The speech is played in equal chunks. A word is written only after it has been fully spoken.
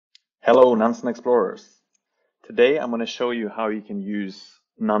Hello, Nansen Explorers. Today I'm going to show you how you can use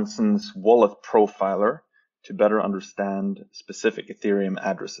Nansen's wallet profiler to better understand specific Ethereum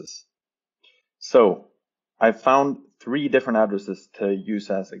addresses. So I found 3 different addresses to use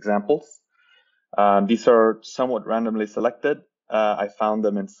as examples. These are somewhat randomly selected. I found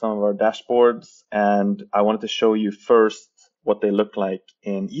them in some of our dashboards, and I wanted to show you first what they look like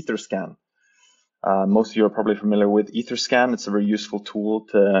in Etherscan. Most of you are probably familiar with Etherscan. It's a very useful tool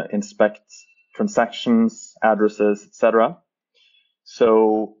to inspect transactions, addresses, etc.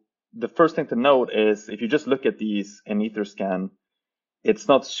 So the first thing to note is if you just look at these in Etherscan, it's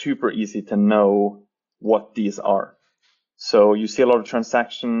not super easy to know what these are. So you see a lot of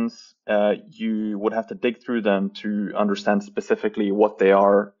transactions, you would have to dig through them to understand specifically what they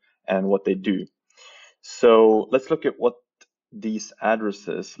are and what they do. So let's look at what these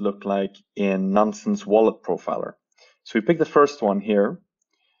addresses look like in Nansen's wallet profiler. So we pick the first one here,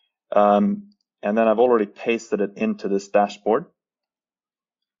 and then I've already pasted it into this dashboard.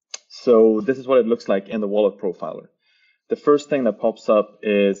 So this is what it looks like in the wallet profiler. The first thing that pops up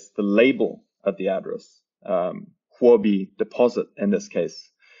is the label of the address, Huobi deposit in this case.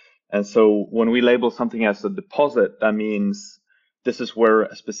 And so when we label something as a deposit, that means this is where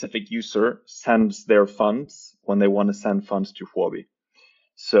a specific user sends their funds when they want to send funds to Huobi.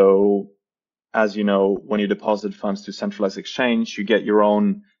 So as you know, when you deposit funds to centralized exchange, you get your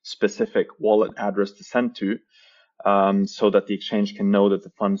own specific wallet address to send to, so that the exchange can know that the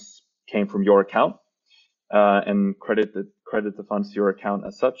funds came from your account and credit the funds to your account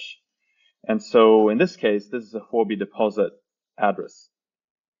as such. And so in this case, this is a Huobi deposit address.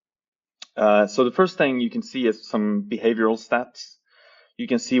 So the first thing you can see is some behavioral stats. You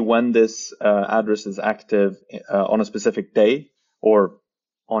can see when this address is active on a specific day, or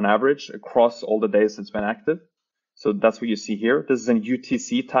on average across all the days it's been active. So that's what you see here. This is in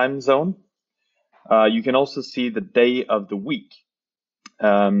UTC time zone. You can also see the day of the week.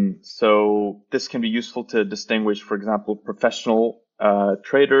 So this can be useful to distinguish, for example, professional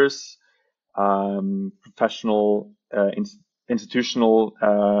traders, professional institutional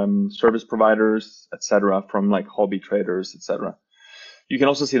service providers, etc., from like hobby traders, etc. You can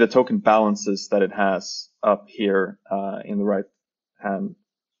also see the token balances that it has up here in the right-hand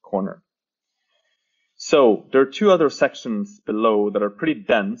corner. So there are 2 other sections below that are pretty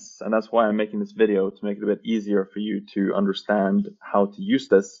dense, and that's why I'm making this video, to make it a bit easier for you to understand how to use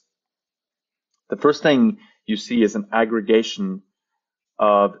this. The first thing you see is an aggregation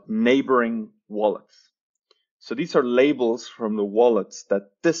of neighboring wallets. So these are labels from the wallets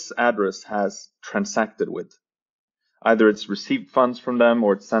that this address has transacted with. Either it's received funds from them,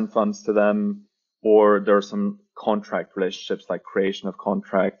 or it's sent funds to them, or there are some contract relationships like creation of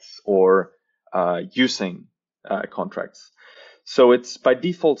contracts or using contracts. So it's by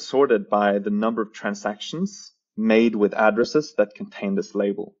default sorted by the number of transactions made with addresses that contain this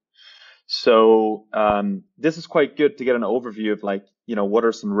label. So this is quite good to get an overview of, like, you know, what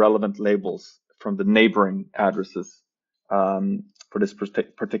are some relevant labels from the neighboring addresses for this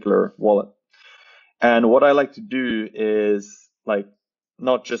particular wallet. And what I like to do is, like,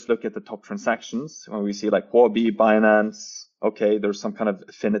 not just look at the top transactions. When we see like Huobi, Binance, okay, there's some kind of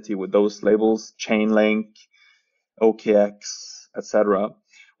affinity with those labels, Chainlink, OKX, etc.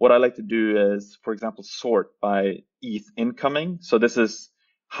 What I like to do is, for example, sort by ETH incoming. So this is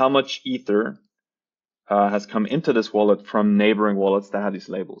how much Ether has come into this wallet from neighboring wallets that have these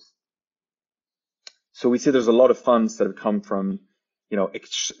labels. So we see there's a lot of funds that have come from, you know,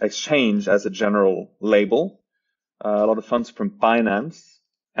 exchange as a general label, a lot of funds from Binance,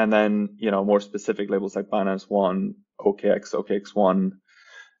 and then, you know, more specific labels like Binance One, OKX, OKX1,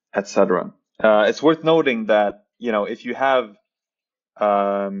 etc. It's worth noting that, you know, if you have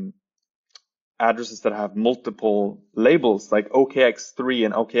addresses that have multiple labels like OKX3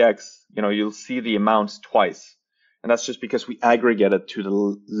 and OKX, you know, you'll see the amounts twice. And that's just because we aggregate it to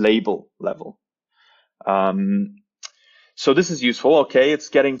the label level. So this is useful. Okay, it's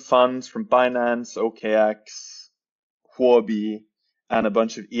getting funds from Binance, OKX, Huobi, and a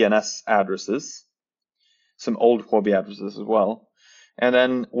bunch of ENS addresses, some old Huobi addresses as well. And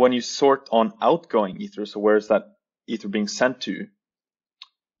then when you sort on outgoing Ether, so where is that Ether being sent to,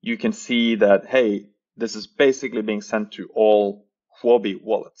 you can see that, hey, this is basically being sent to all Huobi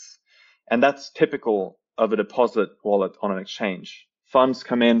wallets. And that's typical of a deposit wallet on an exchange. Funds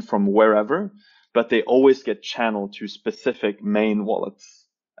come in from wherever, but they always get channeled to specific main wallets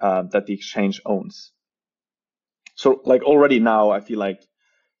that the exchange owns. So like already now, I feel like,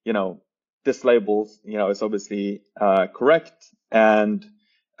 you know, this label, you know, is obviously correct. And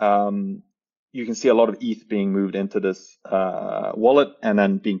you can see a lot of ETH being moved into this wallet and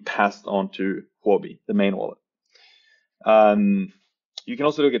then being passed on to Huobi, the main wallet. You can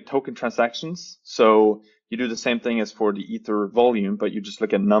also look at token transactions. So you do the same thing as for the Ether volume, but you just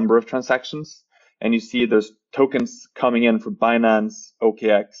look at number of transactions, and you see there's tokens coming in from Binance,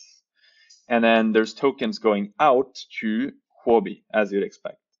 OKX, and then there's tokens going out to Huobi, as you'd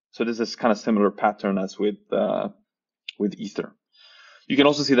expect. So this is kind of similar pattern as with Ether. You can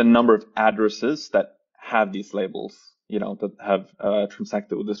also see the number of addresses that have these labels, that have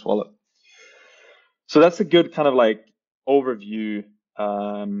transacted with this wallet. So that's a good kind of like overview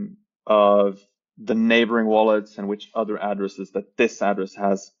of the neighboring wallets and which other addresses that this address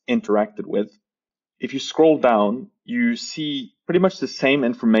has interacted with. If you scroll down, you see pretty much the same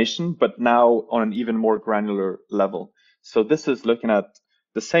information, but now on an even more granular level. So this is looking at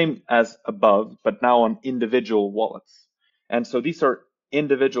the same as above, but now on individual wallets. And so these are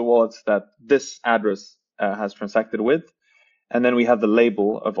individual wallets that this address has transacted with. And then we have the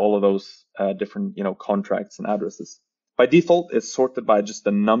label of all of those different, contracts and addresses. By default, it's sorted by just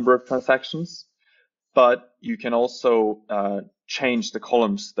the number of transactions, but you can also change the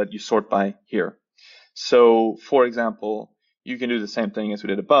columns that you sort by here. So, for example, you can do the same thing as we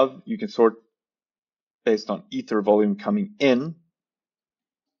did above. You can sort based on Ether volume coming in.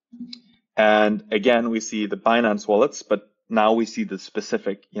 And again, we see the Binance wallets, but now we see the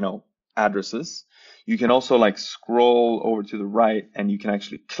specific, addresses. You can also like scroll over to the right and you can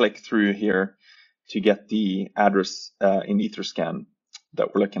actually click through here to get the address in Etherscan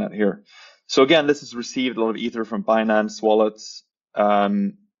that we're looking at here. So again, this has received a lot of Ether from Binance wallets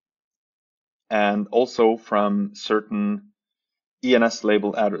and also from certain ENS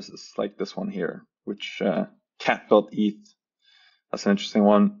labeled addresses like this one here, which cat.eth. That's an interesting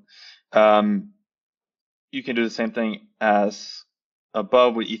one. You can do the same thing as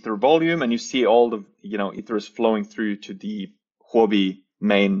above with Ether volume, and you see all the Ether is flowing through to the Huobi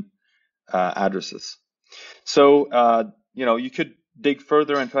main addresses. So you could dig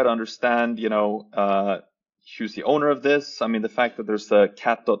further and try to understand who's the owner of this. I mean, the fact that there's a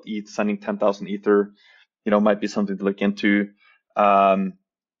cat.eth sending 10,000 Ether, might be something to look into.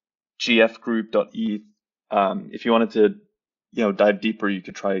 gfgroup.eth. If you wanted to dive deeper, you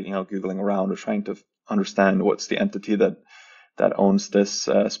could try googling around or trying to understand what's the entity that owns this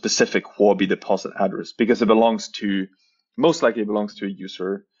specific Huobi deposit address, because it most likely belongs to a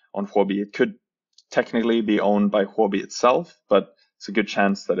user on Huobi. It could technically be owned by Huobi itself, but it's a good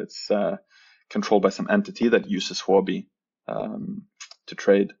chance that it's controlled by some entity that uses Huobi to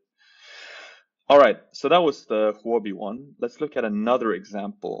trade. All right, so that was the Huobi one. Let's look at another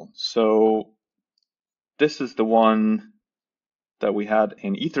example. So this is the one that we had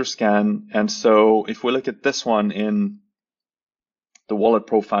in Etherscan. And so if we look at this one in the wallet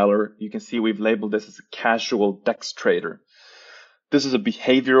profiler, you can see we've labeled this as a casual DEX trader. This is a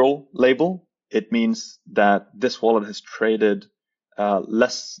behavioral label. It means that this wallet has traded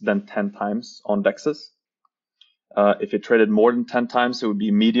less than 10 times on DEXs. If it traded more than 10 times, it would be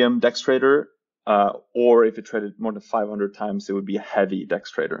a medium DEX trader. Or if it traded more than 500 times, it would be a heavy DEX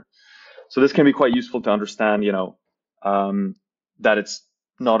trader. So this can be quite useful to understand, that it's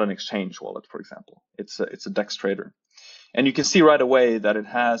not an exchange wallet, for example. It's a DEX trader. And you can see right away that it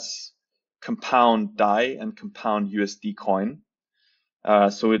has compound DAI and compound USD coin.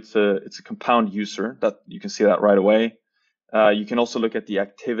 So it's a compound user, that you can see that right away. You can also look at the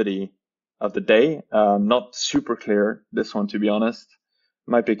activity of the day. Not super clear, this one, to be honest.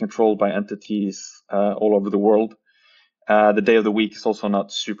 It might be controlled by entities all over the world. The day of the week is also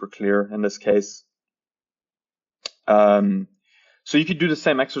not super clear in this case. So you could do the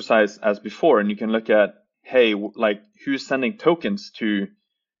same exercise as before, and you can look at, hey, like who's sending tokens to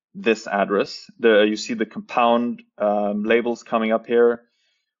this address? You see the compound labels coming up here,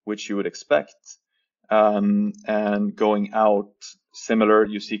 which you would expect. And going out, similar,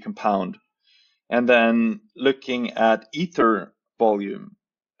 you see compound. And then looking at Ether volume,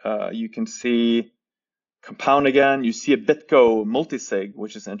 you can see compound again. You see a BitGo multisig,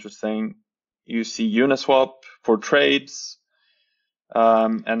 which is interesting. You see Uniswap for trades.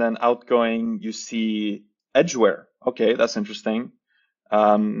 And then outgoing, you see Edgeware. Okay, that's interesting.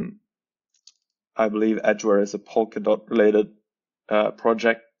 I believe Edgeware is a Polkadot related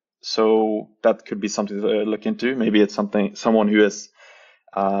project. So that could be something to look into. Maybe it's someone who has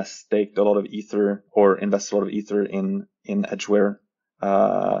staked a lot of Ether or invested a lot of Ether in Edgeware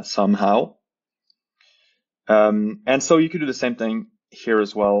somehow. And so you could do the same thing here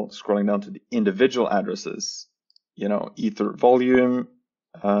as well, scrolling down to the individual addresses. Ether volume.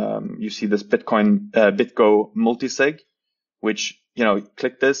 You see this BitGo multisig, which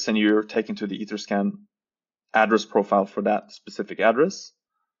click this and you're taken to the Etherscan address profile for that specific address.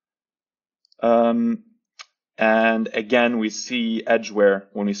 And again, we see Edgeware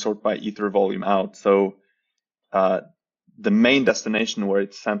when we sort by Ether volume out. So the main destination where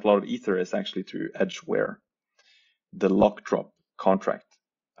it sent a lot of Ether is actually to Edgeware, the lock drop contract.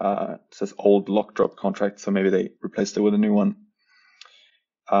 It says old lock drop contract, so maybe they replaced it with a new one.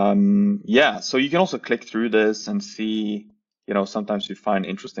 Yeah, so you can also click through this and see, sometimes you find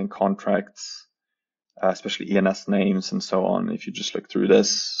interesting contracts, especially ENS names and so on. If you just look through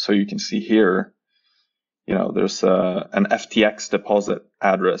this, so you can see here, there's an FTX deposit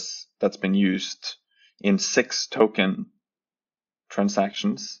address that's been used in 6 token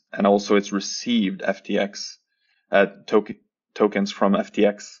transactions, and also it's received FTX tokens from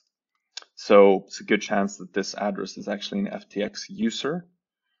FTX. So it's a good chance that this address is actually an FTX user.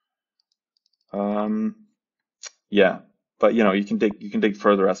 Yeah, but you can dig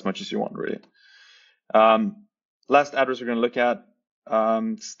further as much as you want, really. Last address we're going to look at,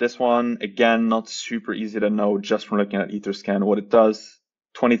 it's this one. Again, not super easy to know just from looking at Etherscan what it does.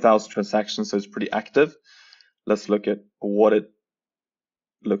 20,000 transactions, so it's pretty active. Let's look at what it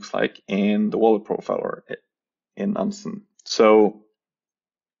looks like in the wallet profile or in Nansen. So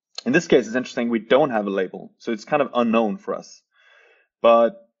in this case, it's interesting. We don't have a label, so it's kind of unknown for us.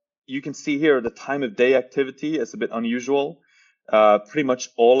 But you can see here the time of day activity is a bit unusual. Pretty much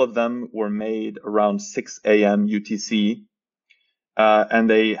all of them were made around 6 a.m. UTC, and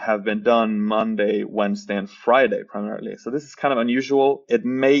they have been done Monday, Wednesday, and Friday primarily. So this is kind of unusual. It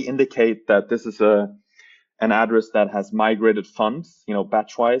may indicate that this is an address that has migrated funds,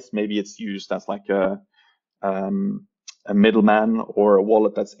 batch-wise. Maybe it's used as like a middleman or a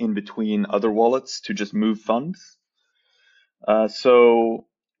wallet that's in between other wallets to just move funds. So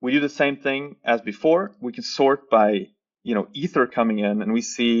we do the same thing as before. We can sort by, Ether coming in, and we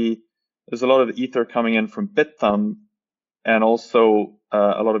see there's a lot of Ether coming in from Bithumb, and also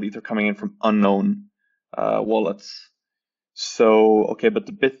a lot of Ether coming in from unknown wallets. So, okay, but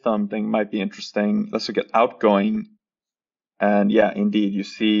the Bithumb thing might be interesting. Let's look at outgoing. And yeah, indeed, you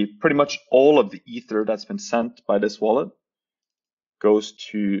see pretty much all of the Ether that's been sent by this wallet goes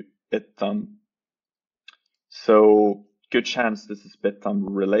to Bithumb. So good chance this is Bithumb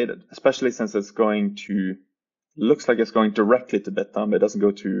related, especially since it's looks like it's going directly to Bithumb. It doesn't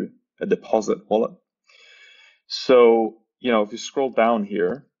go to a deposit wallet. So, if you scroll down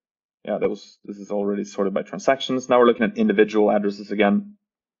here, yeah, this is already sorted by transactions. Now we're looking at individual addresses again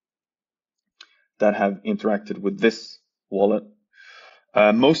that have interacted with this wallet.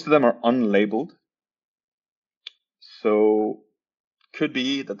 Most of them are unlabeled. So could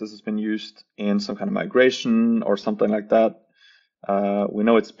be that this has been used in some kind of migration or something like that. We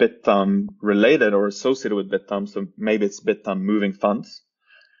know it's Bithumb related or associated with Bithumb, so maybe it's Bithumb moving funds.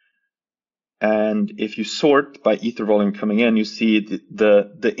 And if you sort by Ether volume coming in, you see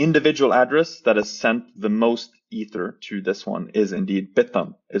the individual address that has sent the most Ether to this one is indeed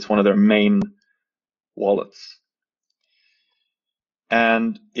Bithumb. It's one of their main wallets.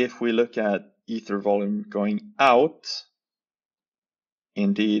 And if we look at Ether volume going out,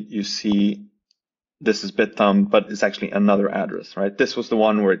 indeed, you see this is Bithumb, but it's actually another address, right? This was the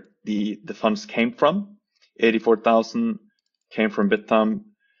one where the funds came from. 84,000 came from Bithumb,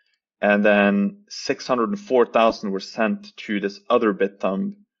 and then 604,000 were sent to this other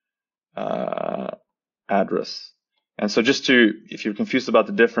Bithumb address. And so if you're confused about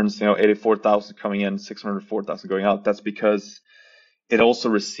the difference, 84,000 coming in, 604,000 going out, that's because it also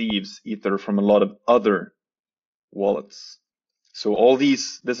receives Ether from a lot of other wallets. So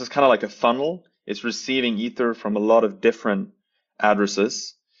this is kind of like a funnel. It's receiving Ether from a lot of different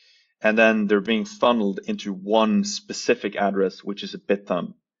addresses, and then they're being funneled into one specific address, which is a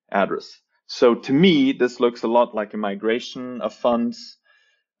Bithumb address. So to me, this looks a lot like a migration of funds,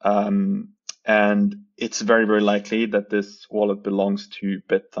 and it's very, very likely that this wallet belongs to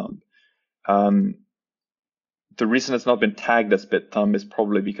Bithumb. The reason it's not been tagged as Bithumb is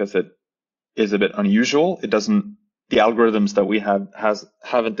probably because it is a bit unusual. The algorithms that we have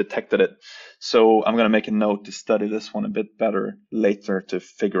haven't detected it. So I'm going to make a note to study this one a bit better later to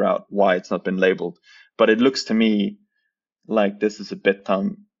figure out why it's not been labeled. But it looks to me like this is a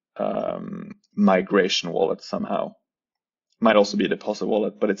Bithumb migration wallet somehow. Might also be a deposit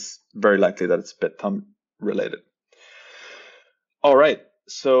wallet, but it's very likely that it's Bithumb related. All right,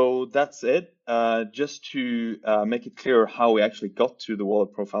 so that's it. Just to make it clear how we actually got to the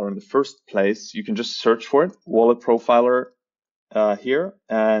wallet profiler in the first place, you can just search for it, wallet profiler here.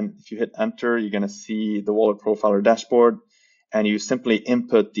 And if you hit enter, you're going to see the wallet profiler dashboard, and you simply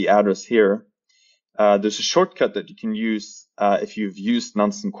input the address here. There's a shortcut that you can use if you've used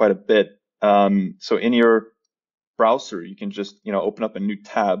Nansen quite a bit. So in your browser, you can just open up a new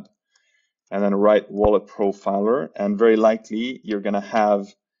tab and then write wallet profiler, and very likely you're going to have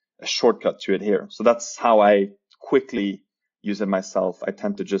a shortcut to it here. So that's how I quickly use it myself. I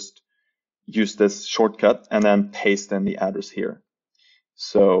tend to just use this shortcut and then paste in the address here.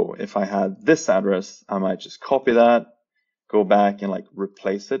 So if I had this address, I might just copy that, go back and like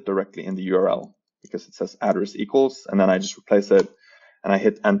replace it directly in the URL, because it says address equals, and then I just replace it and I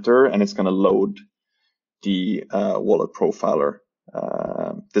hit enter, and it's going to load the wallet profiler.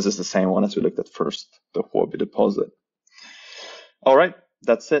 This is the same one as we looked at first, the Huobi deposit. All right,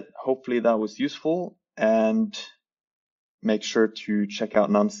 that's it. Hopefully that was useful, and make sure to check out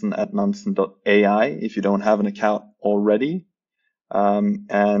Nansen at Nansen.ai if you don't have an account already,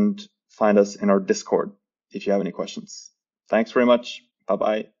 and find us in our Discord if you have any questions. Thanks very much.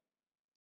 Bye-bye.